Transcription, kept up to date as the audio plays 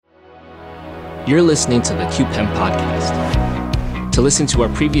You're listening to the QPEM podcast. To listen to our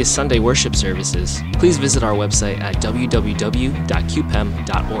previous Sunday worship services, please visit our website at www.qpem.org.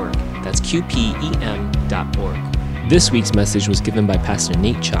 That's QPEM.org. This week's message was given by Pastor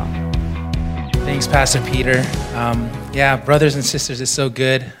Nate Chop. Thanks, Pastor Peter. Brothers and sisters, it's so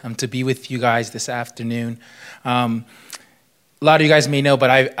good to be with you guys this afternoon. A lot of you guys may know,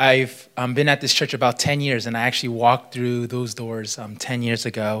 but I've been at this church about 10 years, and I actually walked through those doors 10 years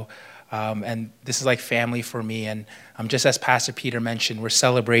ago. And this is like family for me. And just as Pastor Peter mentioned, we're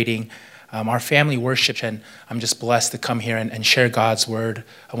celebrating our family worship, and I'm just blessed to come here and share God's word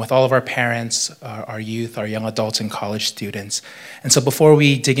with all of our parents, our youth, our young adults, and college students. And so before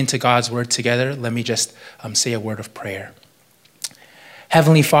we dig into God's word together, let me just say a word of prayer.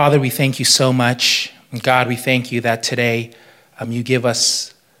 Heavenly Father, we thank you so much. God, we thank you that today you give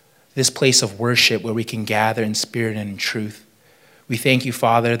us this place of worship where we can gather in spirit and in truth. We thank you,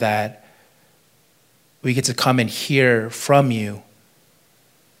 Father, that we get to come and hear from you,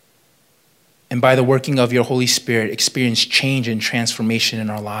 and by the working of your Holy Spirit, experience change and transformation in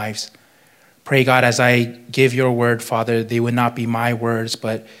our lives. Pray, God, as I give your word, Father, they would not be my words,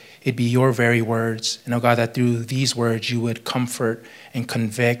 but it'd be your very words. And, oh God, that through these words you would comfort and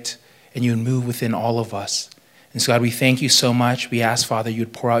convict, and you would move within all of us. And so, God, we thank you so much. We ask, Father,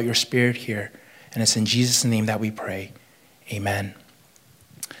 you'd pour out your Spirit here. And it's in Jesus' name that we pray. Amen.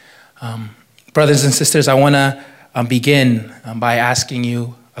 Brothers and sisters, I want to begin by asking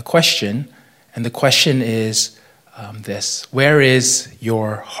you a question. And the question is this: where is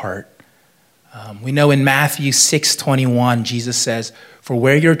your heart? We know in Matthew 6:21, Jesus says, "For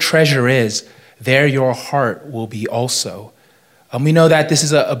where your treasure is, there your heart will be also." We know that this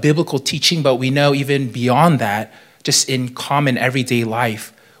is a biblical teaching, but we know even beyond that, just in common everyday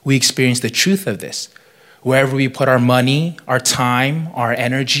life, we experience the truth of this. Wherever we put our money, our time, our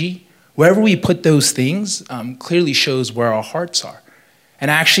energy, wherever we put those things clearly shows where our hearts are. And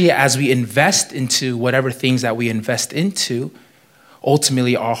actually, as we invest into whatever things that we invest into,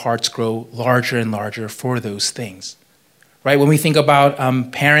 ultimately our hearts grow larger and larger for those things, right? When we think about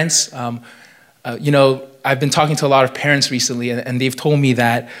parents, I've been talking to a lot of parents recently, and they've told me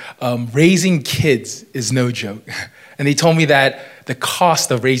that raising kids is no joke. And they told me that the cost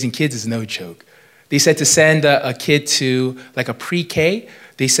of raising kids is no joke. They said to send a kid to like a pre-K,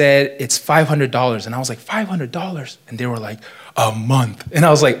 they said it's $500. And I was like, $500? And they were like, a month. And I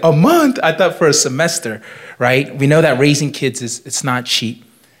was like, a month? I thought for a semester, right? We know that raising kids it's not cheap.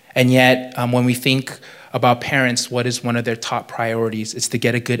 And yet, when we think about parents, what is one of their top priorities? It's to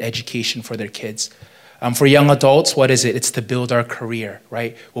get a good education for their kids. For young adults, what is it? It's to build our career,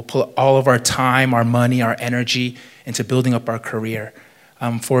 right? We'll put all of our time, our money, our energy into building up our career.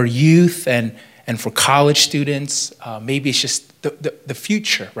 For youth and for college students, maybe it's just the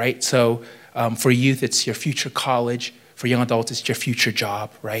future, right? So for youth, it's your future college. For young adults, it's your future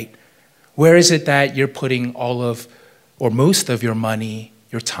job, right? Where is it that you're putting all of, or most of your money,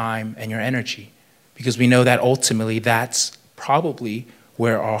 your time, and your energy? Because we know that ultimately that's probably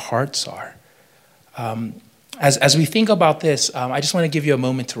where our hearts are. As we think about this, I just want to give you a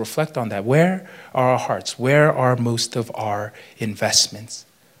moment to reflect on that. Where are our hearts? Where are most of our investments?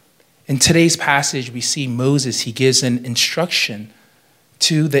 In today's passage, we see Moses, he gives an instruction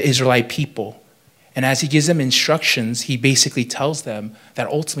to the Israelite people. And as he gives them instructions, he basically tells them that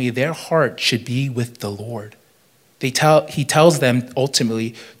ultimately their heart should be with the Lord. He tells them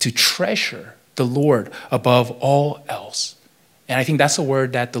ultimately to treasure the Lord above all else. And I think that's a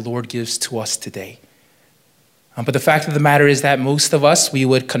word that the Lord gives to us today. But the fact of the matter is that most of us, we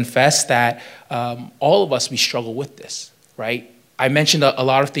would confess that all of us, we struggle with this, right? I mentioned a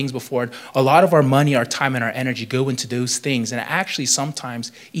lot of things before. A lot of our money, our time, and our energy go into those things, and actually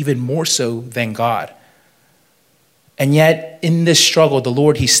sometimes even more so than God. And yet, in this struggle, the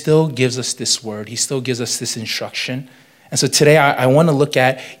Lord, he still gives us this word. He still gives us this instruction. And so today, I want to look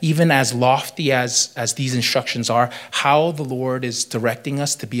at, even as lofty as these instructions are, how the Lord is directing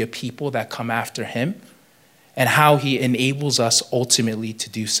us to be a people that come after him, and how he enables us ultimately to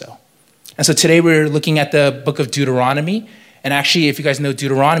do so. And so today, we're looking at the book of Deuteronomy. And actually, if you guys know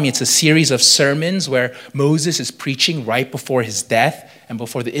Deuteronomy, it's a series of sermons where Moses is preaching right before his death and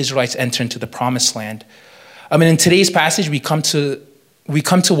before the Israelites enter into the promised land. And in today's passage, we come to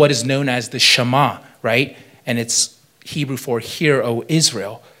what is known as the Shema, right? And it's Hebrew for "Hear, O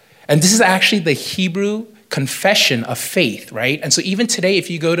Israel." And this is actually the Hebrew confession of faith, right? And so even today,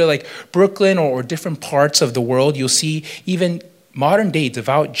 if you go to like Brooklyn or different parts of the world, you'll see even modern day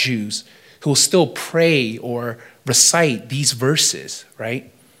devout Jews who will still pray or recite these verses,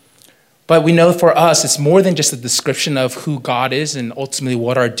 right? But we know for us, it's more than just a description of who God is and ultimately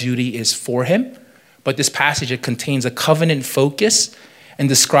what our duty is for him. But this passage, it contains a covenant focus and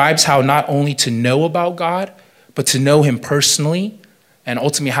describes how not only to know about God, but to know him personally, and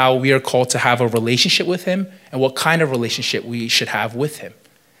ultimately how we are called to have a relationship with him and what kind of relationship we should have with him.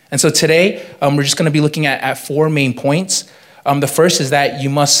 And so today, we're just going to be looking at 4 main points. The first is that you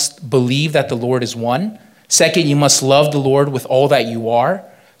must believe that the Lord is one. Second, you must love the Lord with all that you are.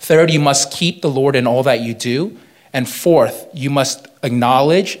 Third, you must keep the Lord in all that you do. And fourth, you must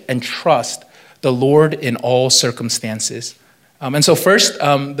acknowledge and trust the Lord in all circumstances. And so first,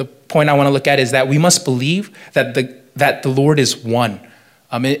 the point I want to look at is that we must believe that the Lord is one.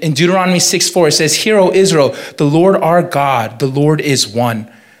 In Deuteronomy 6:4, it says, "Hear, O Israel, the Lord our God, the Lord is one."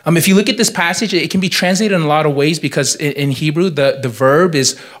 If you look at this passage, it can be translated in a lot of ways because in Hebrew, the verb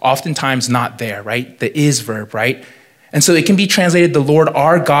is oftentimes not there, right? The is verb, right? And so it can be translated, the Lord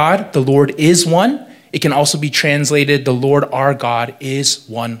our God, the Lord is one. It can also be translated, the Lord our God is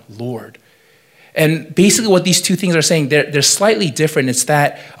one Lord. And basically what these two things are saying, they're slightly different. It's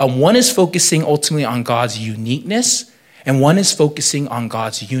that one is focusing ultimately on God's uniqueness, and one is focusing on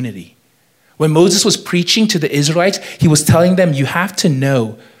God's unity. When Moses was preaching to the Israelites, he was telling them, you have to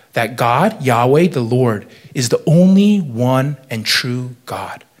know that God, Yahweh, the Lord, is the only one and true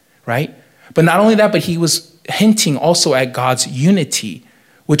God, right? But not only that, but he was hinting also at God's unity,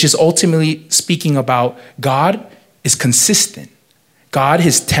 which is ultimately speaking about God is consistent. God,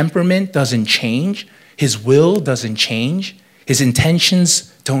 his temperament doesn't change. His will doesn't change. His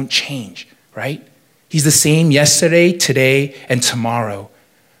intentions don't change, right? He's the same yesterday, today, and tomorrow.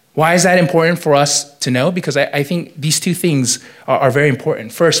 Why is that important for us to know? Because I think these two things are very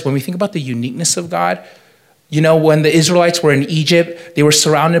important. First, when we think about the uniqueness of God, when the Israelites were in Egypt, they were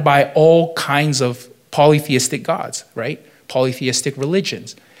surrounded by all kinds of polytheistic gods, right? Polytheistic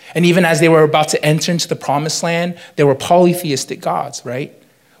religions. And even as they were about to enter into the promised land, there were polytheistic gods, right?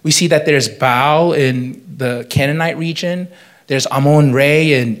 We see that there's Baal in the Canaanite region. There's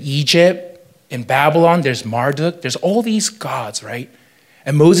Amun-Re in Egypt. In Babylon, there's Marduk. There's all these gods, right?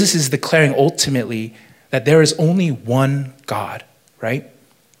 And Moses is declaring ultimately that there is only one God, right?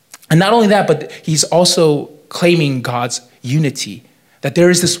 And not only that, but he's also claiming God's unity, that there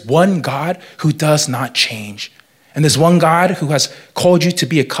is this one God who does not change. And this one God who has called you to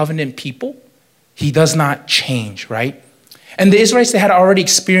be a covenant people, he does not change, right? And the Israelites, they had already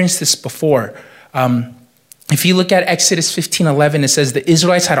experienced this before. If you look at Exodus 15:11, it says the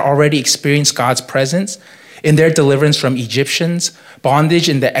Israelites had already experienced God's presence in their deliverance from Egyptians, bondage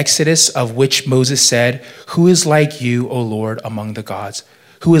in the Exodus of which Moses said, "Who is like you, O Lord, among the gods?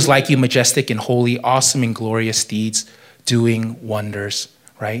 Who is like you, majestic and holy, awesome and glorious deeds, doing wonders,"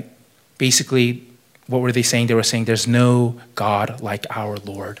 right? Basically, what were they saying? They were saying there's no God like our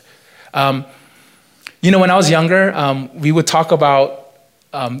Lord. When I was younger, we would talk about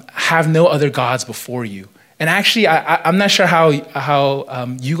have no other gods before you. And actually, I'm not sure how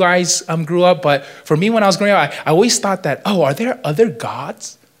you guys grew up, but for me, when I was growing up, I always thought that, are there other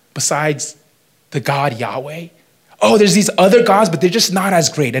gods besides the God Yahweh? There's these other gods, but they're just not as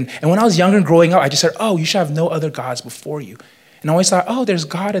great. And when I was younger growing up, I just said, you should have no other gods before you. And I always thought, there's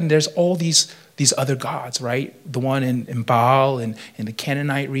God and there's all these other gods, right? The one in Baal and in the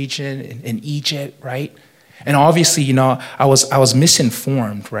Canaanite region, in Egypt, right? And obviously, I was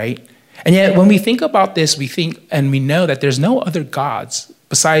misinformed, right? And yet when we think about this, we think and we know that there's no other gods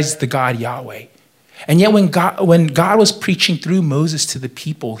besides the God Yahweh. And yet when God was preaching through Moses to the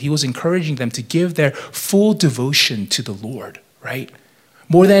people, he was encouraging them to give their full devotion to the Lord, right?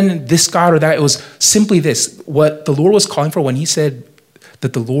 More than this God or that, it was simply this. What the Lord was calling for when he said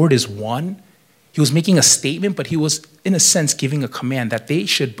that the Lord is one, he was making a statement, but he was, in a sense, giving a command that they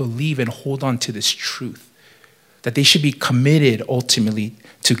should believe and hold on to this truth, that they should be committed ultimately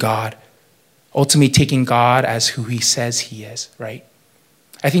to God, ultimately taking God as who he says he is, right?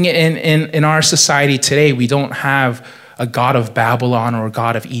 I think in our society today, we don't have a God of Babylon or a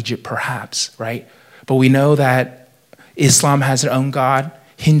God of Egypt, perhaps, right? But we know that Islam has their own God,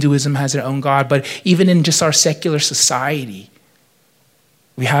 Hinduism has their own God, but even in just our secular society,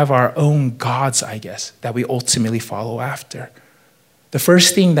 we have our own gods, I guess, that we ultimately follow after. The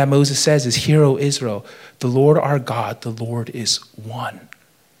first thing that Moses says is, "Hear, O Israel, the Lord our God, the Lord is one."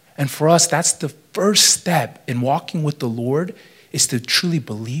 And for us, that's the first step in walking with the Lord, is to truly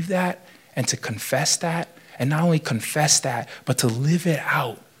believe that and to confess that. And not only confess that, but to live it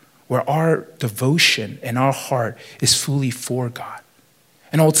out where our devotion and our heart is fully for God.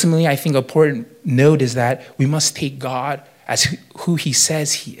 And ultimately, I think an important note is that we must take God as who he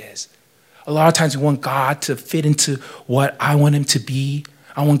says he is. A lot of times we want God to fit into what I want him to be,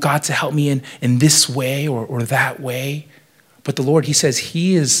 I want God to help me in this way or that way. But the Lord, he says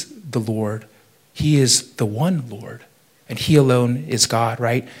he is the Lord. He is the one Lord. And he alone is God,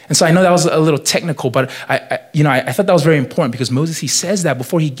 right? And so I know that was a little technical, but I thought that was very important because Moses, he says that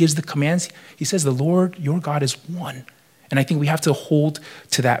before he gives the commands. He says the Lord, your God, is one. And I think we have to hold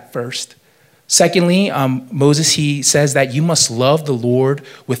to that first. Secondly, Moses, he says that you must love the Lord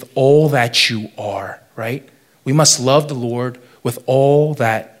with all that you are, right? We must love the Lord with all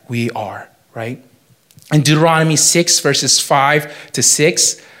that we are, right? In Deuteronomy 6, verses 5 to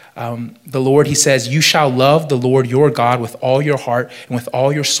 6, the Lord, he says, you shall love the Lord your God with all your heart and with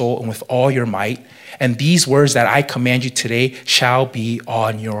all your soul and with all your might. And these words that I command you today shall be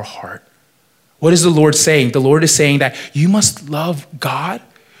on your heart. What is the Lord saying? The Lord is saying that you must love God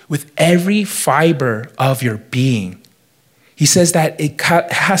with every fiber of your being. He says that it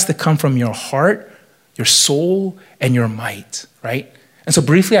has to come from your heart, your soul, and your might, right? And so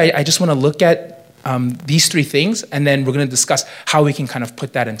briefly, I just want to look at these three things, and then we're going to discuss how we can kind of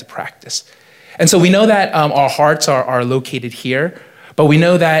put that into practice. And so we know that our hearts are located here, but we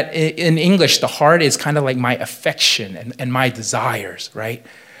know that in English, the heart is kind of like my affection and my desires, right?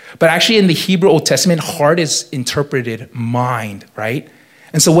 But actually in the Hebrew Old Testament, heart is interpreted mind, right?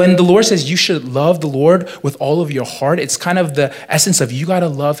 And so when the Lord says you should love the Lord with all of your heart, it's kind of the essence of you got to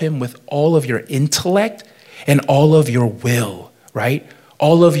love him with all of your intellect and all of your will, right?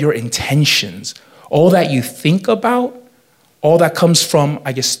 All of your intentions, all that you think about, all that comes from,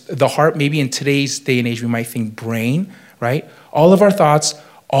 I guess, the heart. Maybe in today's day and age, we might think brain, right? All of our thoughts,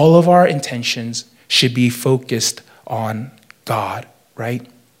 all of our intentions should be focused on God, right?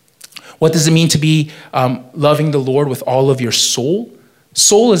 What does it mean to be loving the Lord with all of your soul?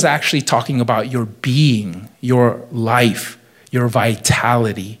 Soul is actually talking about your being, your life, your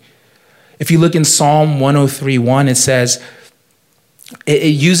vitality. If you look in Psalm 103:1, it says,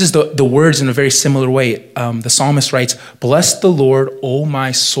 it uses the words in a very similar way. The psalmist writes, bless the Lord, O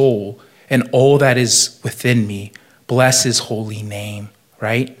my soul, and all that is within me. Bless his holy name,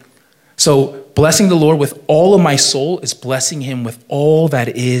 right? So blessing the Lord with all of my soul is blessing him with all that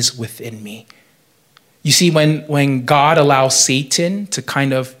is within me. You see, when God allows Satan to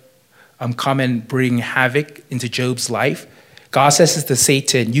kind of come and bring havoc into Job's life, God says to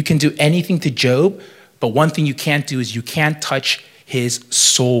Satan, you can do anything to Job, but one thing you can't do is you can't touch his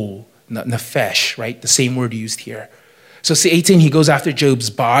soul, nefesh, right? The same word used here. So Satan, he goes after Job's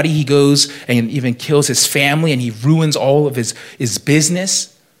body. He goes and even kills his family, and he ruins all of his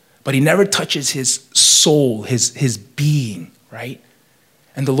business, but he never touches his soul, his being, right?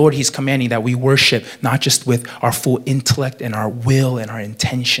 And the Lord, he's commanding that we worship not just with our full intellect and our will and our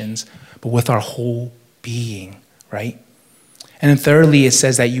intentions, but with our whole being, right? And then thirdly, it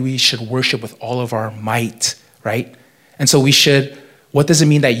says that we should worship with all of our might, right? And so we should, what does it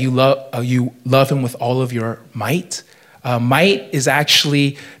mean that you love him with all of your might? Might is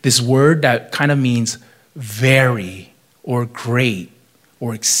actually this word that kind of means very or great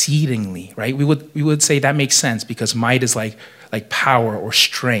or exceedingly, right? We would say that makes sense because might is like power or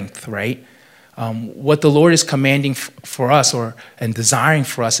strength, right? What the Lord is commanding for us and desiring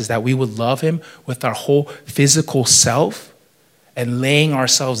for us is that we would love him with our whole physical self and laying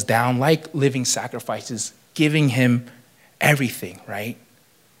ourselves down like living sacrifices, giving him everything, right?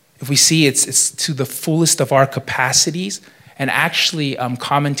 If we see it's to the fullest of our capacities, and actually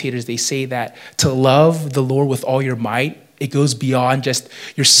commentators, they say that to love the Lord with all your might, it goes beyond just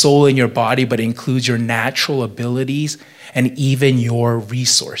your soul and your body, but it includes your natural abilities and even your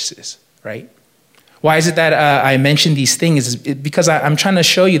resources, right? Why is it that I mention these things? Because I'm trying to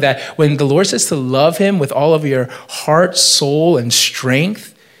show you that when the Lord says to love him with all of your heart, soul, and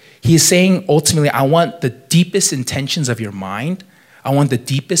strength, he is saying ultimately, I want the deepest intentions of your mind. I want the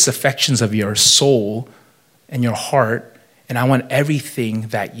deepest affections of your soul and your heart, and I want everything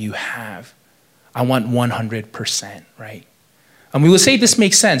that you have. I want 100%, right? And we would say this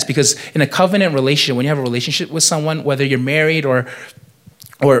makes sense because in a covenant relationship, when you have a relationship with someone, whether you're married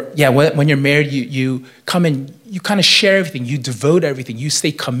when you're married, you come and you kind of share everything. You devote everything. You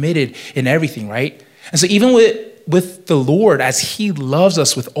stay committed in everything, right? And so even with the Lord, as he loves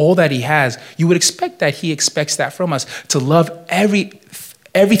us with all that he has, you would expect that he expects that from us, to love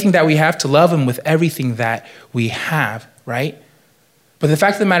everything that we have, to love him with everything that we have, right? But the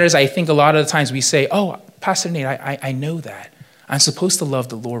fact of the matter is, I think a lot of the times we say, oh, Pastor Nate, I know that. I'm supposed to love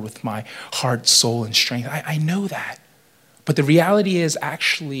the Lord with my heart, soul, and strength. I know that. But the reality is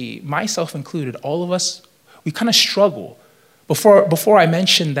actually, myself included, all of us, we kind of struggle. Before I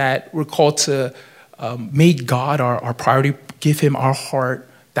mentioned that we're called to make God our priority, give him our heart.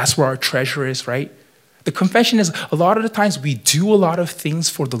 That's where our treasure is, right? The confession is a lot of the times we do a lot of things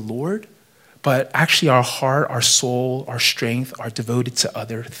for the Lord, but actually our heart, our soul, our strength are devoted to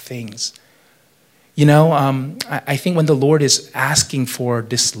other things. I think when the Lord is asking for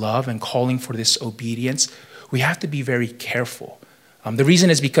this love and calling for this obedience, we have to be very careful. The reason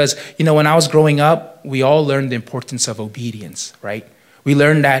is because, when I was growing up, we all learned the importance of obedience, right? We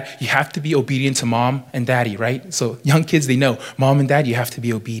learned that you have to be obedient to mom and daddy, right? So young kids, they know, mom and dad, you have to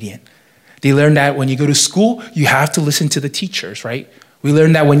be obedient. They learn that when you go to school, you have to listen to the teachers, right? We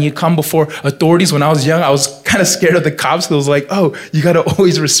learned that when you come before authorities. When I was young, I was kind of scared of the cops. So I was like, oh, you got to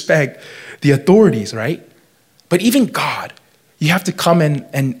always respect the authorities, right? But even God, you have to come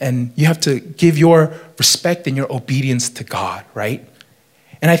and you have to give your respect and your obedience to God, right?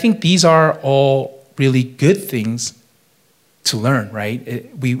 And I think these are all really good things to learn,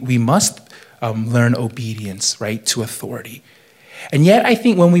 right? We must learn obedience, right, to authority. And yet I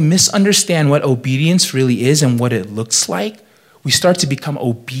think when we misunderstand what obedience really is and what it looks like, we start to become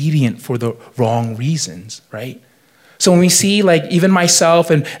obedient for the wrong reasons, right? So when we see, like, even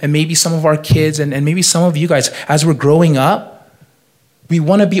myself and maybe some of our kids and maybe some of you guys, as we're growing up, we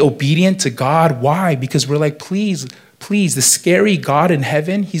want to be obedient to God. Why? Because we're like, please, the scary God in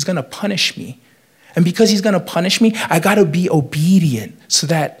heaven, he's going to punish me. And because he's going to punish me, I got to be obedient so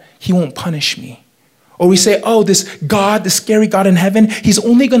that he won't punish me. Or we say, oh, this God, the scary God in heaven, he's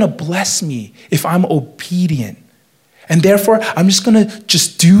only going to bless me if I'm obedient. And therefore, I'm just going to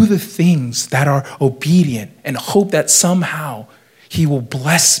just do the things that are obedient and hope that somehow he will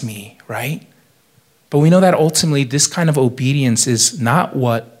bless me, right? But we know that ultimately this kind of obedience is not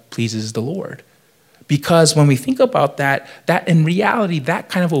what pleases the Lord. Because when we think about that in reality, that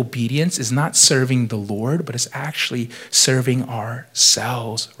kind of obedience is not serving the Lord, but it's actually serving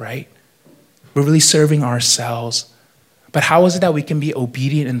ourselves, right? We're really serving ourselves. But how is it that we can be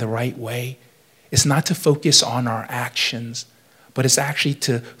obedient in the right way? It's not to focus on our actions, but it's actually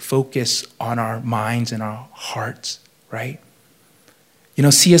to focus on our minds and our hearts, right?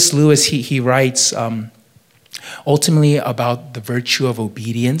 C.S. Lewis, he writes ultimately about the virtue of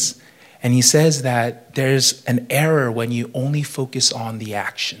obedience. And he says that there's an error when you only focus on the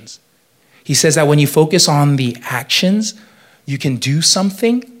actions. He says that when you focus on the actions, you can do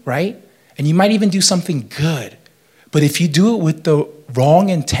something, right? And you might even do something good. But if you do it with the wrong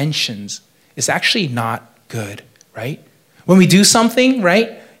intentions, it's actually not good, right? When we do something,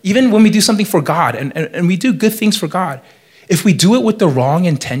 right? Even when we do something for God, and we do good things for God, if we do it with the wrong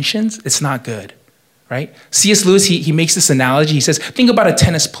intentions, it's not good. Right? C.S. Lewis, he makes this analogy. He says, think about a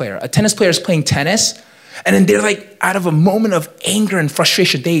tennis player. A tennis player is playing tennis, and then they're like, out of a moment of anger and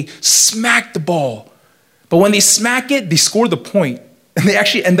frustration, they smack the ball. But when they smack it, they score the point, and they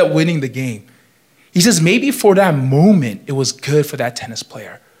actually end up winning the game. He says, maybe for that moment, it was good for that tennis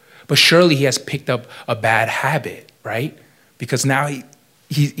player. But surely he has picked up a bad habit, right? Because now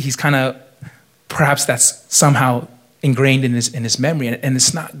he's kind of, perhaps that's somehow ingrained in his memory, and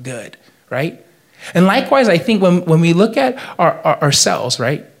it's not good, right? And likewise, I think when we look at ourselves,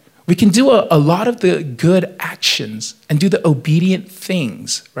 right, we can do a lot of the good actions and do the obedient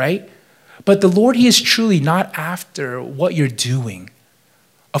things, right? But the Lord, he is truly not after what you're doing.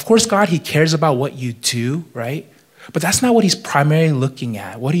 Of course, God, he cares about what you do, right? But that's not what he's primarily looking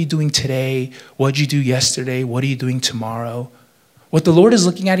at. What are you doing today? What did you do yesterday? What are you doing tomorrow? What the Lord is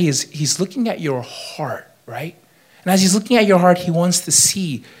looking at is he's looking at your heart, right? And as he's looking at your heart, he wants to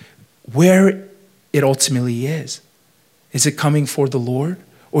see where it ultimately is. Is it coming for the Lord,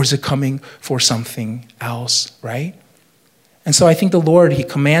 or is it coming for something else, right? And so I think the Lord, he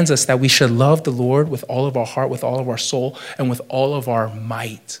commands us that we should love the Lord with all of our heart, with all of our soul, and with all of our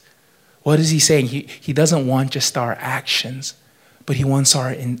might. What is he saying? He doesn't want just our actions, but he wants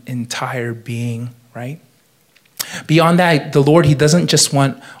our entire being, right? Beyond that, the Lord, he doesn't just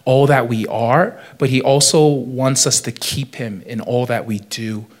want all that we are, but he also wants us to keep him in all that we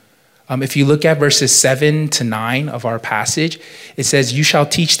do. If you look at verses 7 to 9 of our passage, it says, you shall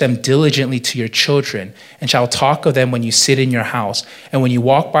teach them diligently to your children, and shall talk of them when you sit in your house, and when you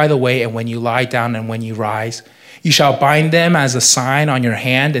walk by the way, and when you lie down, and when you rise. You shall bind them as a sign on your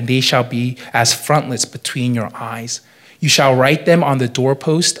hand, and they shall be as frontlets between your eyes. You shall write them on the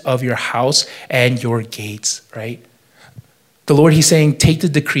doorpost of your house and your gates, right? The Lord, he's saying, take the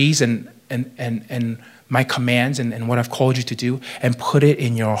decrees and my commands and what I've called you to do, and put it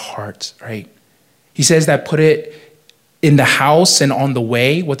in your hearts, right? He says that put it in the house and on the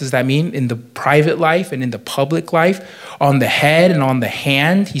way. What does that mean? In the private life and in the public life, on the head and on the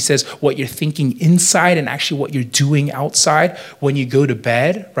hand. He says what you're thinking inside and actually what you're doing outside, when you go to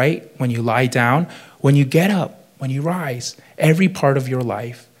bed, right? When you lie down, when you get up, when you rise, every part of your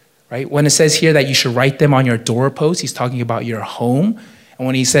life, right? When it says here that you should write them on your doorposts, he's talking about your home. And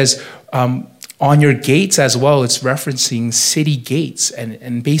when he says on your gates as well, it's referencing city gates.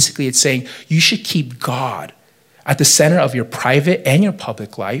 And basically it's saying you should keep God at the center of your private and your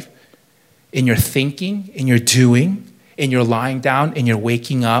public life, in your thinking, in your doing, in your lying down, in your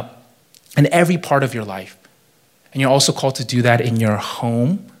waking up, in every part of your life. And you're also called to do that in your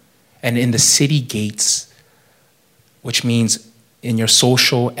home and in the city gates, which means in your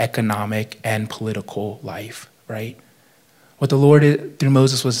social, economic, and political life, right? What the Lord, through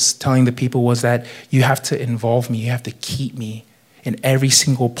Moses, was telling the people was that you have to involve me, you have to keep me in every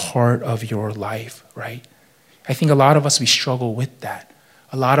single part of your life, right? I think a lot of us, we struggle with that.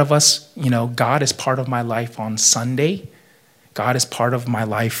 A lot of us, God is part of my life on Sunday. God is part of my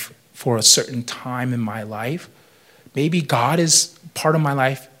life for a certain time in my life. Maybe God is part of my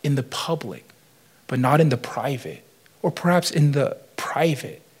life in the public, but not in the private. Or perhaps in the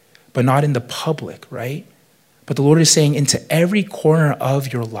private, but not in the public, right? But the Lord is saying into every corner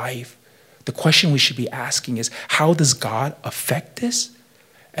of your life, the question we should be asking is, how does God affect this?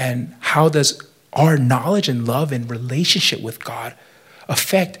 And how does our knowledge and love and relationship with God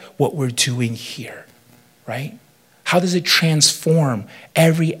affect what we're doing here, right? How does it transform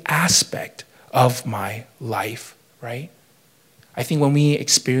every aspect of my life, right? I think when we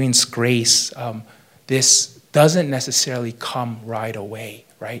experience grace, this doesn't necessarily come right away,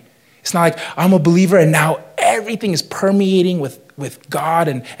 right? It's not like I'm a believer and now everything is permeating with God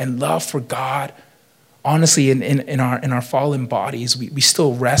and love for God. Honestly, in our fallen bodies, we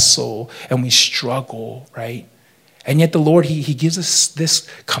still wrestle and we struggle, right? And yet the Lord, he gives us this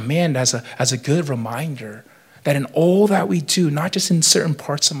command as a good reminder that in all that we do, not just in certain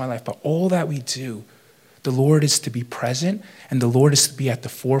parts of my life, but all that we do, the Lord is to be present and the Lord is to be at the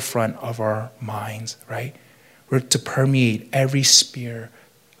forefront of our minds, right? We're to permeate every sphere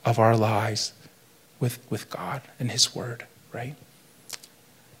of our lives with God and his word, right?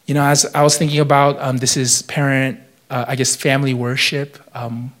 As I was thinking about, this is family worship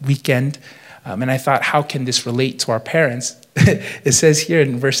weekend, and I thought, how can this relate to our parents? It says here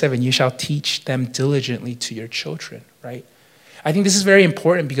in verse 7, you shall teach them diligently to your children, right? I think this is very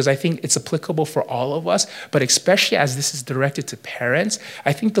important because I think it's applicable for all of us, but especially as this is directed to parents,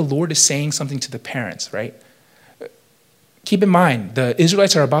 I think the Lord is saying something to the parents, right? Keep in mind, the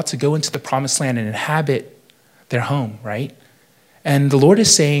Israelites are about to go into the promised land and inhabit their home, right? And the Lord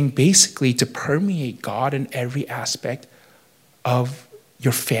is saying basically to permeate God in every aspect of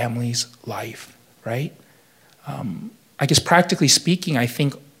your family's life, right? I guess practically speaking, I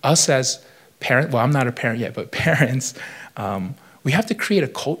think us as parents, well, I'm not a parent yet, but parents, we have to create a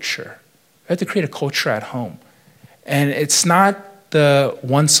culture. We have to create a culture at home. And it's not the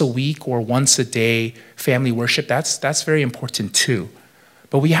once a week or once a day family worship. That's very important too.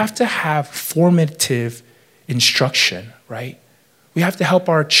 But we have to have formative instruction, right? We have to help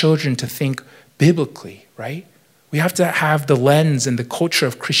our children to think biblically, right? We have to have the lens and the culture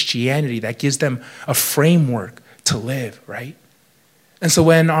of Christianity that gives them a framework to live, right? And so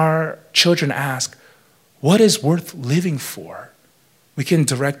when our children ask, what is worth living for? We can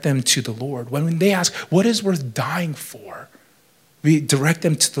direct them to the Lord. When they ask, what is worth dying for? We direct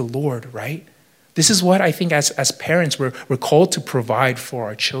them to the Lord, right? This is what I think as parents we're called to provide for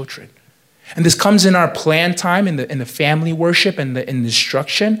our children. And this comes in our planned time, in the family worship and in the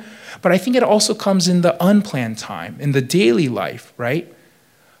instruction, but I think it also comes in the unplanned time, in the daily life, right?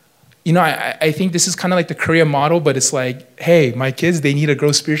 I think this is kind of like the Korea model, but it's like, hey, my kids, they need to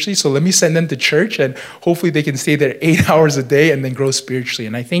grow spiritually, so let me send them to church, and hopefully they can stay there 8 hours a day and then grow spiritually.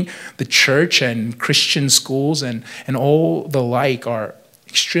 And I think the church and Christian schools and all the like are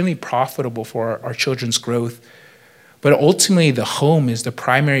extremely profitable for our children's growth. But ultimately, the home is the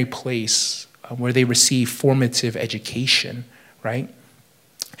primary place where they receive formative education, right?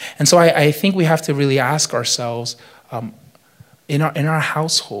 And so I think we have to really ask ourselves, in our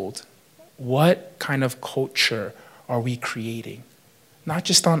household, what kind of culture are we creating? Not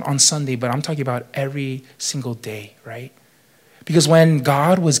just on Sunday, but I'm talking about every single day, right? Because when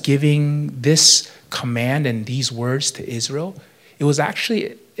God was giving this command and these words to Israel, it was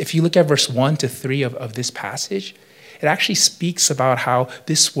actually, if you look at verse 1 to 3 of this passage, it actually speaks about how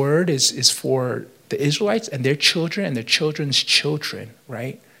this word is for the Israelites and their children and their children's children,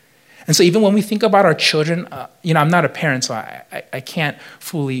 right? And so even when we think about our children, I'm not a parent, so I can't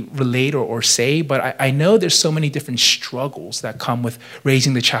fully relate or say, but I know there's so many different struggles that come with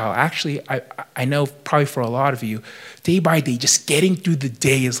raising the child. Actually, I know probably for a lot of you, day by day, just getting through the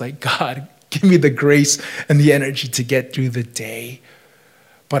day is like, God, give me the grace and the energy to get through the day.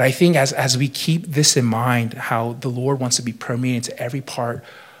 But I think as we keep this in mind, how the Lord wants to be permeated into every part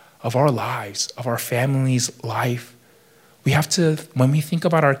of our lives, of our family's life. We have to, when we think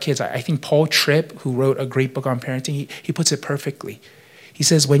about our kids, I think Paul Tripp, who wrote a great book on parenting, he puts it perfectly. He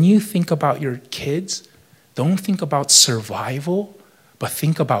says, when you think about your kids, don't think about survival, but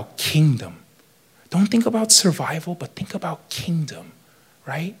think about kingdom. Don't think about survival, but think about kingdom,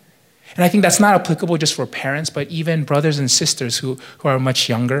 right? And I think that's not applicable just for parents, but even brothers and sisters who are much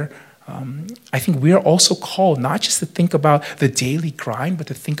younger. I think we are also called not just to think about the daily grind, but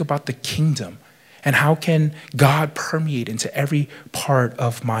to think about the kingdom and how can God permeate into every part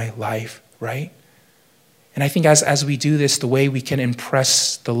of my life, right? And I think as we do this, the way we can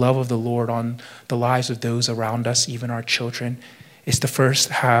impress the love of the Lord on the lives of those around us, even our children, is to first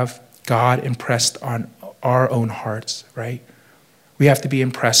have God impressed on our own hearts, right? We have to be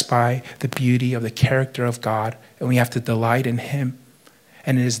impressed by the beauty of the character of God, and we have to delight in him.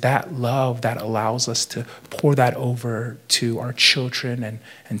 And it is that love that allows us to pour that over to our children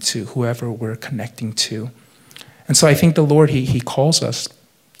and to whoever we're connecting to. And so I think the Lord, he calls us.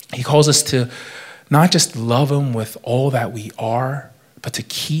 He calls us to not just love him with all that we are, but to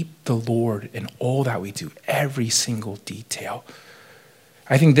keep the Lord in all that we do, every single detail.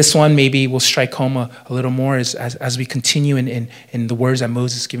 I think this one maybe will strike home a little more as we continue in the words that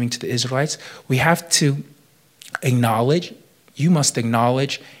Moses is giving to the Israelites. We have to acknowledge, you must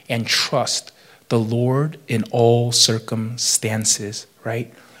acknowledge and trust the Lord in all circumstances,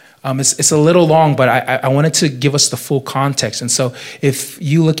 right? It's a little long, but I wanted to give us the full context. And so if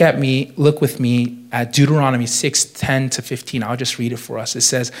you look with me at Deuteronomy 6:10-15, I'll just read it for us. It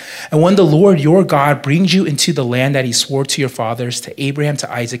says, "And when the Lord your God brings you into the land that he swore to your fathers, to Abraham,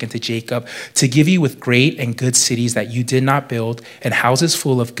 to Isaac, and to Jacob, to give you with great and good cities that you did not build, and houses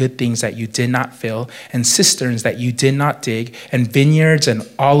full of good things that you did not fill, and cisterns that you did not dig, and vineyards and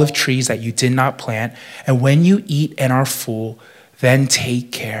olive trees that you did not plant, and when you eat and are full, then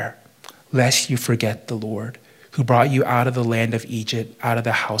take care, lest you forget the Lord, who brought you out of the land of Egypt, out of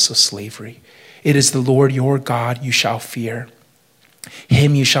the house of slavery. It is the Lord your God you shall fear.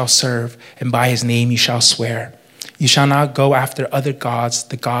 Him you shall serve, and by his name you shall swear. You shall not go after other gods,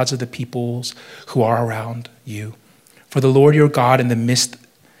 the gods of the peoples who are around you. For the Lord your God in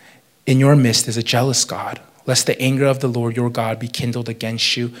your midst is a jealous God, lest the anger of the Lord your God be kindled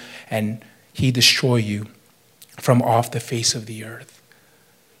against you, and he destroy you from off the face of the earth."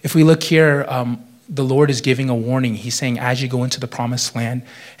 If we look here, the Lord is giving a warning. He's saying, as you go into the promised land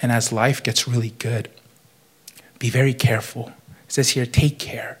and as life gets really good, be very careful. It says here, take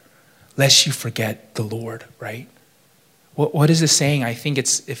care, lest you forget the Lord, right? What is this saying? I think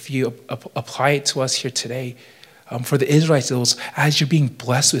it's, if you apply it to us here today, for the Israelites, it was, as you're being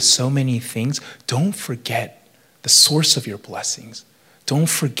blessed with so many things, don't forget the source of your blessings. Don't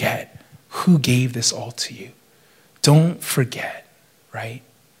forget who gave this all to you. Don't forget, right?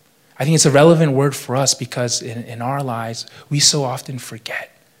 I think it's a relevant word for us because in our lives, we so often forget.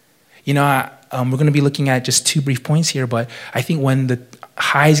 You know, we're going to be looking at just 2 brief points here, but I think when the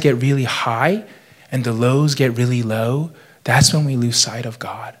highs get really high and the lows get really low, that's when we lose sight of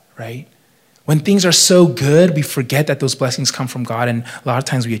God, right? When things are so good, we forget that those blessings come from God, and a lot of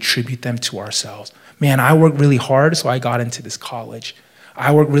times we attribute them to ourselves. Man, I worked really hard, so I got into this college.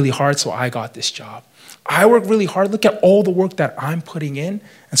 I worked really hard, so I got this job. I work really hard. Look at all the work that I'm putting in.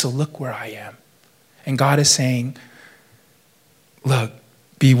 And so look where I am. And God is saying, look,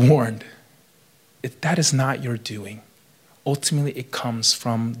 be warned. That is not your doing. Ultimately, it comes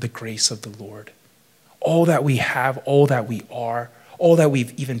from the grace of the Lord. All that we have, all that we are, all that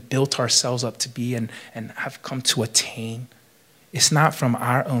we've even built ourselves up to be and have come to attain, it's not from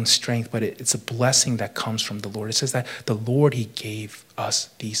our own strength, but it's a blessing that comes from the Lord. It says that the Lord, he gave us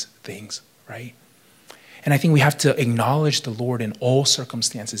these things, right? And I think we have to acknowledge the Lord in all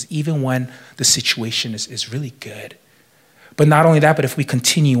circumstances, even when the situation is really good. But not only that, but if we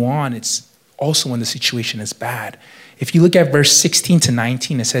continue on, it's also when the situation is bad. If you look at verse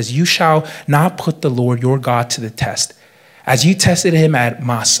 16-19, it says, "You shall not put the Lord your God to the test, as you tested him at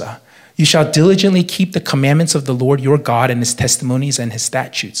Massah. You shall diligently keep the commandments of the Lord your God and his testimonies and his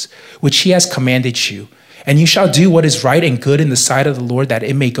statutes, which he has commanded you. And you shall do what is right and good in the sight of the Lord, that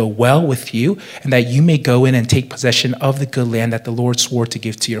it may go well with you, and that you may go in and take possession of the good land that the Lord swore to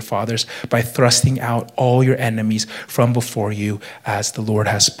give to your fathers by thrusting out all your enemies from before you, as the Lord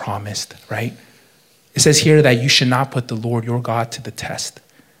has promised," right? It says here that you should not put the Lord your God to the test,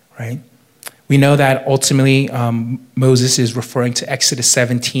 right? We know that ultimately Moses is referring to Exodus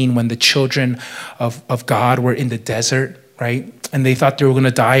 17 when the children of God were in the desert, right? And they thought they were going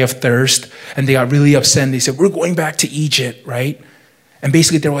to die of thirst. And they got really upset. And they said, we're going back to Egypt, right? And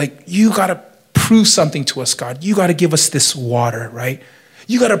basically they were like, you got to prove something to us, God. You got to give us this water, right?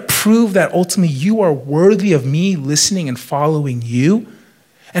 You got to prove that ultimately you are worthy of me listening and following you.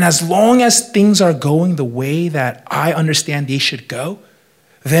 And as long as things are going the way that I understand they should go,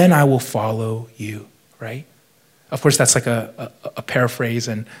 then I will follow you, right? Of course, that's like a paraphrase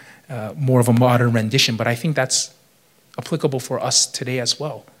and more of a modern rendition, but I think that's applicable for us today as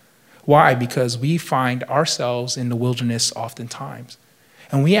well. Why? Because we find ourselves in the wilderness oftentimes.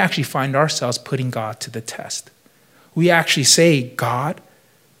 And we actually find ourselves putting God to the test. We actually say, God,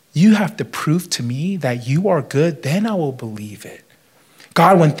 you have to prove to me that you are good, then I will believe it.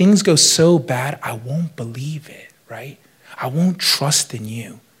 God, when things go so bad, I won't believe it, right? I won't trust in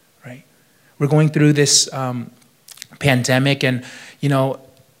you, right? We're going through this pandemic, and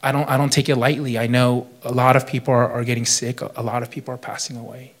I don't take it lightly. I know a lot of people are getting sick. A lot of people are passing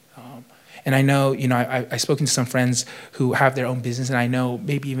away. And I know, I've spoken to some friends who have their own business, and I know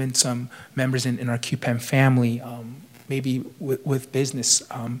maybe even some members in our QPEM family, maybe with business,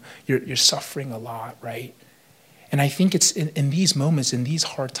 you're suffering a lot, right? And I think it's in these moments, in these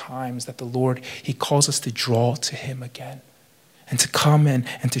hard times, that the Lord, he calls us to draw to him again and to come and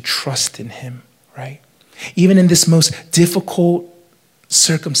to trust in him, right? Even in this most difficult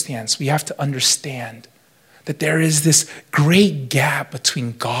circumstance, we have to understand that there is this great gap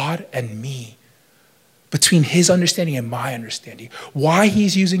between God and me, between his understanding and my understanding. Why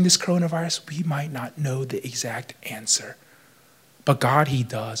he's using this coronavirus, we might not know the exact answer. But God, he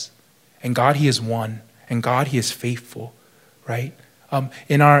does. And God, he is one. And God, he is faithful, right?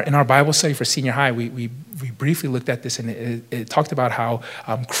 In our Bible study for senior high, we briefly looked at this, and it talked about how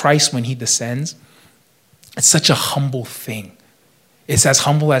Christ, when he descends, it's such a humble thing. It's as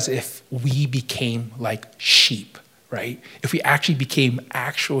humble as if we became like sheep, right? If we actually became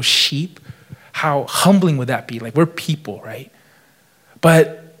actual sheep, how humbling would that be? Like, we're people, right?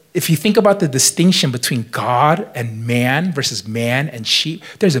 But if you think about the distinction between God and man versus man and sheep,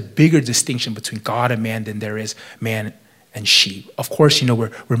 there's a bigger distinction between God and man than there is man and sheep. Of course,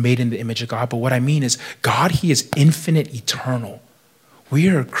 we're made in the image of God, but what I mean is God, he is infinite, eternal. We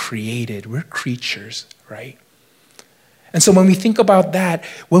are created, we're creatures, right? And so when we think about that,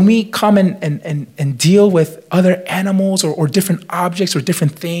 when we come and deal with other animals or different objects or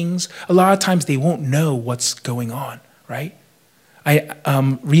different things, a lot of times they won't know what's going on, right? I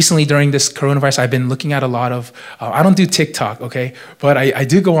recently during this coronavirus, I've been looking at a lot of, I don't do TikTok, okay? But I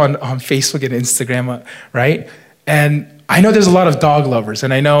do go on Facebook and Instagram, right? And I know there's a lot of dog lovers,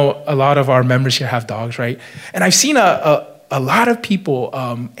 and I know a lot of our members here have dogs, right? And I've seen a lot of people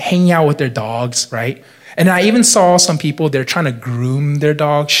hanging out with their dogs, right? And I even saw some people, they're trying to groom their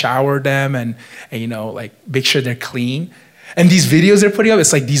dogs, shower them, and like make sure they're clean. And these videos they're putting up,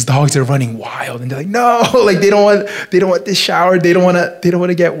 it's like these dogs are running wild, and they're like, no, like they don't want this shower, they don't want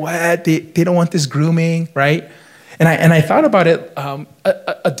to get wet, they don't want this grooming, right? And I thought about it.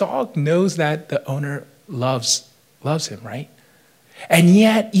 A dog knows that the owner loves him, right? And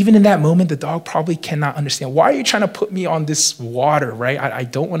yet, even in that moment, the dog probably cannot understand, why are you trying to put me on this water, right? I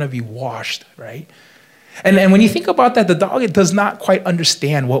don't want to be washed, right? And when you think about that, the dog, it does not quite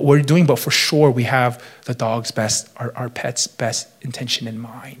understand what we're doing, but for sure we have the dog's best, our pet's best intention in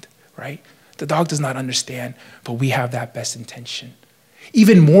mind, right? The dog does not understand, but we have that best intention.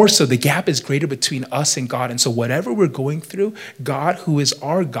 Even more so, the gap is greater between us and God. And so whatever we're going through, God, who is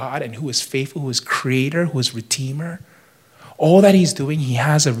our God and who is faithful, who is creator, who is redeemer, all that he's doing, he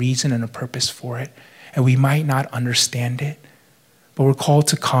has a reason and a purpose for it. And we might not understand it, but we're called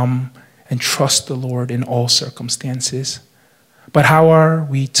to come and trust the Lord in all circumstances. But how are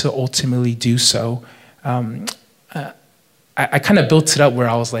we to ultimately do so? I kind of built it up where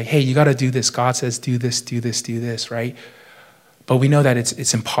I was like, hey, you got to do this. God says, do this, right? But we know that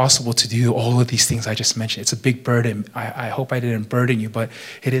it's impossible to do all of these things I just mentioned. It's a big burden. I hope I didn't burden you, but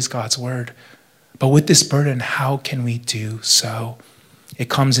it is God's word. But with this burden, how can we do so? It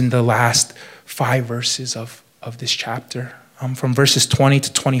comes in the last 5 verses of this chapter. From verses 20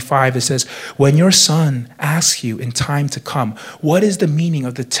 to 25, it says, when your son asks you in time to come, what is the meaning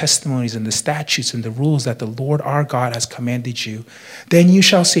of the testimonies and the statutes and the rules that the Lord our God has commanded you? Then you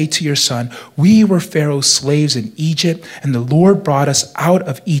shall say to your son, we were Pharaoh's slaves in Egypt, and the Lord brought us out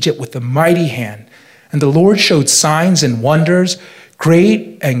of Egypt with a mighty hand. And the Lord showed signs and wonders,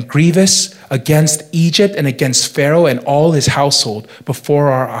 great and grievous, against Egypt and against Pharaoh and all his household before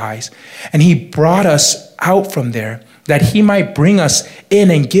our eyes. And he brought us out from there, that he might bring us in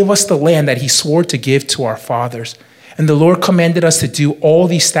and give us the land that he swore to give to our fathers. And the Lord commanded us to do all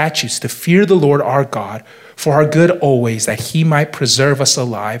these statutes, to fear the Lord our God, for our good always, that he might preserve us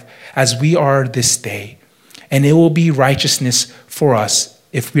alive as we are this day. And it will be righteousness for us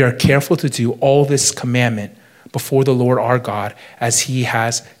if we are careful to do all this commandment. before the Lord our God as he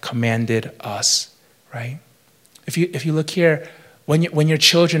has commanded us, right? If you look here, when your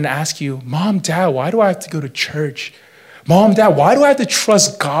children ask you, Mom, Dad, why do I have to go to church? Mom, Dad, why do I have to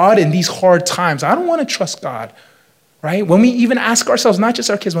trust God in these hard times? I don't want to trust God, right? When we even ask ourselves, not just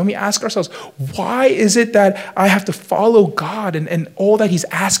our kids, when we ask ourselves, why is it that I have to follow God and all that he's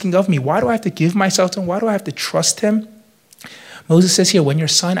asking of me? Why do I have to give myself to him? Why do I have to trust him? Moses says here, when your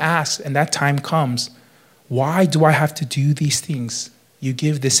son asks and that time comes, why do I have to do these things? You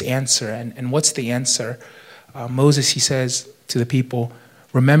give this answer. And what's the answer? Moses, he says to the people,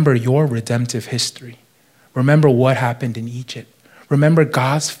 remember your redemptive history. Remember what happened in Egypt. Remember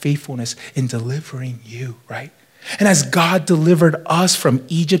God's faithfulness in delivering you, right? And as God delivered us from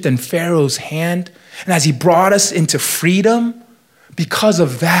Egypt and Pharaoh's hand, and as he brought us into freedom, because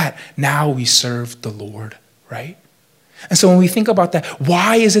of that, now we serve the Lord, right? And so when we think about that,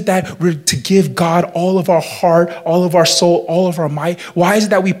 why is it that we're to give God all of our heart, all of our soul, all of our might? Why is it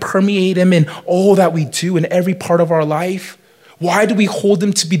that we permeate him in all that we do in every part of our life? Why do we hold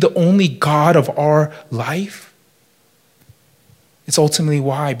him to be the only God of our life? It's ultimately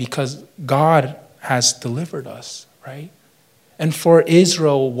why, because God has delivered us, right? And for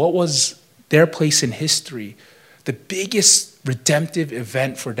Israel, what was their place in history? The biggest redemptive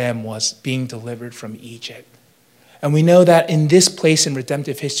event for them was being delivered from Egypt. And we know that in this place in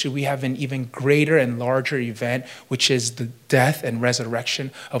redemptive history, we have an even greater and larger event, which is the death and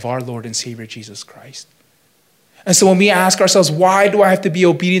resurrection of our Lord and Savior, Jesus Christ. And so when we ask ourselves, why do I have to be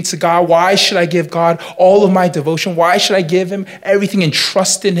obedient to God? Why should I give God all of my devotion? Why should I give him everything and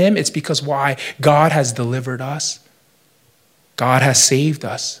trust in him? It's because why? God has delivered us. God has saved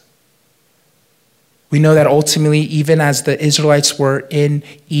us. We know that ultimately, even as the Israelites were in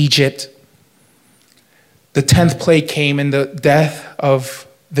Egypt, the 10th plague came and the death of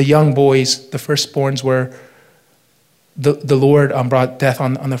the young boys, the firstborns, were the Lord brought death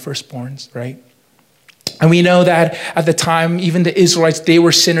on the firstborns, right? And we know that at the time, even the Israelites, they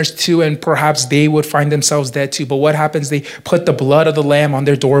were sinners too, and perhaps they would find themselves dead too. But what happens? They put the blood of the lamb on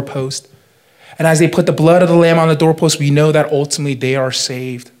their doorpost. And as they put the blood of the lamb on the doorpost, we know that ultimately they are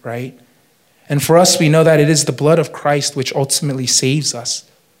saved, right? And for us, we know that it is the blood of Christ which ultimately saves us.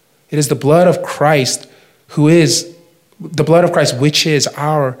 It is the blood of Christ which is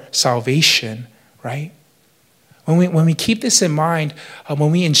our salvation, right? When we keep this in mind,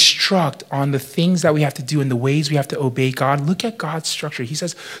 when we instruct on the things that we have to do and the ways we have to obey God, look at God's structure. He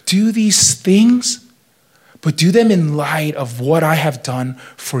says, do these things, but do them in light of what I have done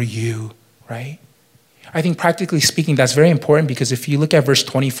for you, right? I think practically speaking, that's very important, because if you look at verse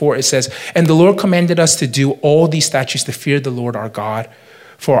 24, it says, and the Lord commanded us to do all these statutes to fear the Lord our God,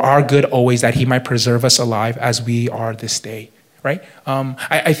 for our good always, that he might preserve us alive as we are this day, right?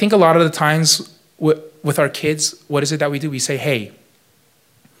 I think a lot of the times with our kids, what is it that we do? We say, hey,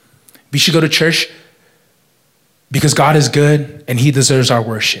 we should go to church because God is good and he deserves our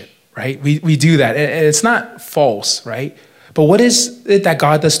worship, right? We do that. And it's not false, right? But what is it that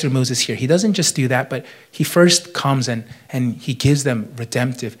God does through Moses here? He doesn't just do that, but he first comes and he gives them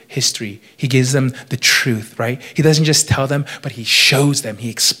redemptive history. He gives them the truth, right? He doesn't just tell them, but he shows them, he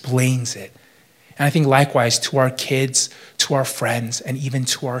explains it. And I think likewise to our kids, to our friends, and even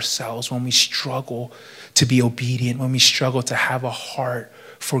to ourselves, when we struggle to be obedient, when we struggle to have a heart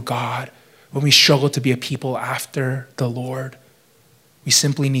for God, when we struggle to be a people after the Lord, we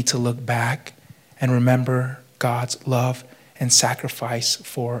simply need to look back and remember God's love and sacrifice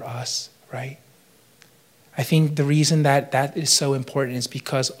for us, right? I think the reason that is so important is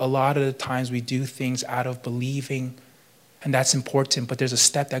because a lot of the times we do things out of believing, and that's important, but there's a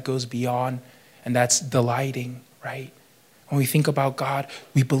step that goes beyond, and that's delighting, right? When we think about God,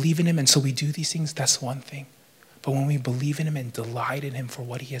 we believe in him, and so we do these things, that's one thing. But when we believe in him and delight in him for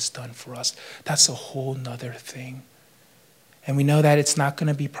what he has done for us, that's a whole nother thing. And we know that it's not going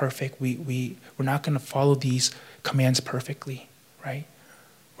to be perfect. We're not going to follow these commands perfectly, right?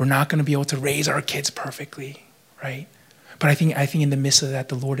 We're not going to be able to raise our kids perfectly, right? But I think in the midst of that,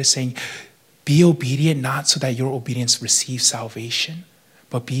 the Lord is saying, be obedient, not so that your obedience receives salvation,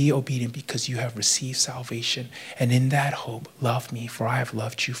 but be obedient because you have received salvation. And in that hope, love me, for I have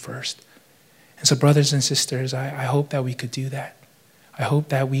loved you first. And so brothers and sisters, I hope that we could do that. I hope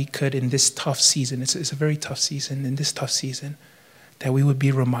that we could, in this tough season, it's a very tough season, in this tough season, that we would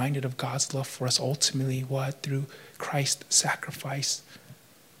be reminded of God's love for us ultimately, what? Through Christ's sacrifice.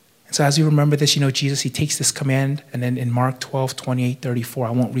 And so as you remember this, Jesus, he takes this command, and then in Mark 12, 28, 34,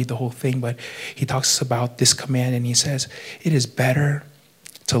 I won't read the whole thing, but he talks about this command, and he says, it is better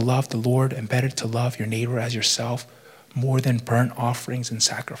to love the Lord and better to love your neighbor as yourself more than burnt offerings and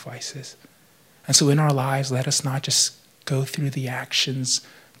sacrifices. And so in our lives, let us not just go through the actions,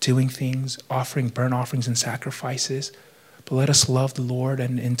 doing things, offering burnt offerings and sacrifices, but let us love the Lord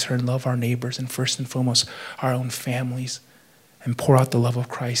and in turn love our neighbors and first and foremost our own families and pour out the love of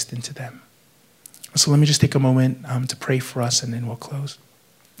Christ into them. So let me just take a moment to pray for us and then we'll close.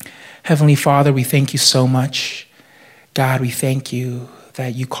 Heavenly Father, we thank you so much. God, we thank you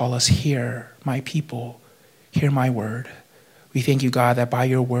that you call us here, my people, hear my word. We thank you, God, that by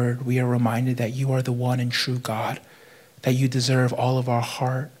your word we are reminded that you are the one and true God, that you deserve all of our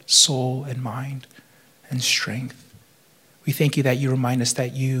heart, soul, and mind and strength. We thank you that you remind us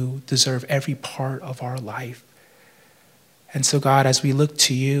that you deserve every part of our life. And so, God, as we look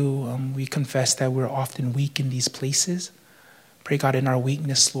to you, we confess that we're often weak in these places. Pray, God, in our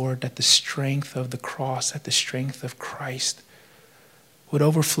weakness, Lord, that the strength of the cross, that the strength of Christ would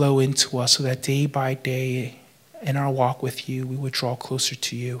overflow into us so that day by day in our walk with you, we would draw closer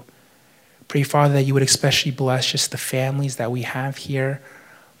to you. Pray, Father, that you would especially bless just the families that we have here.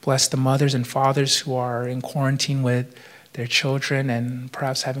 Bless the mothers and fathers who are in quarantine with their children and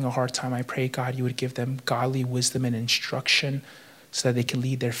perhaps having a hard time. I pray, God, you would give them godly wisdom and instruction so that they can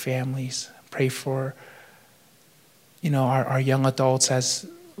lead their families. Pray for, our young adults, as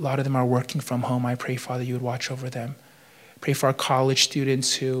a lot of them are working from home. I pray, Father, you would watch over them. Pray for our college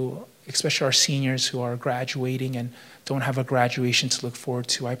students who, especially our seniors who are graduating and don't have a graduation to look forward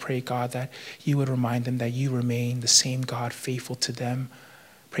to. I pray, God, that you would remind them that you remain the same God, faithful to them.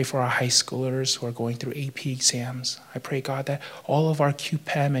 Pray for our high schoolers who are going through AP exams. I pray, God, that all of our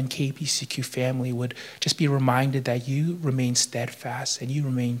QPEM and KPCQ family would just be reminded that you remain steadfast and you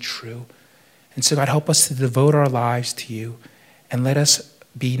remain true. And so, God, help us to devote our lives to you and let us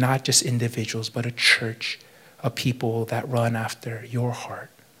be not just individuals, but a church, a people that run after your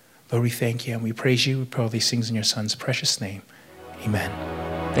heart. Lord, we thank you and we praise you. We pray all these things in your Son's precious name. Amen.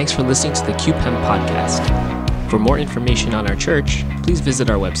 Thanks for listening to the QPEM podcast. For more information on our church, please visit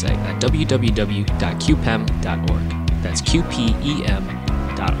our website at www.qpem.org. That's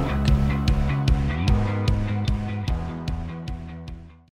QPEM.org.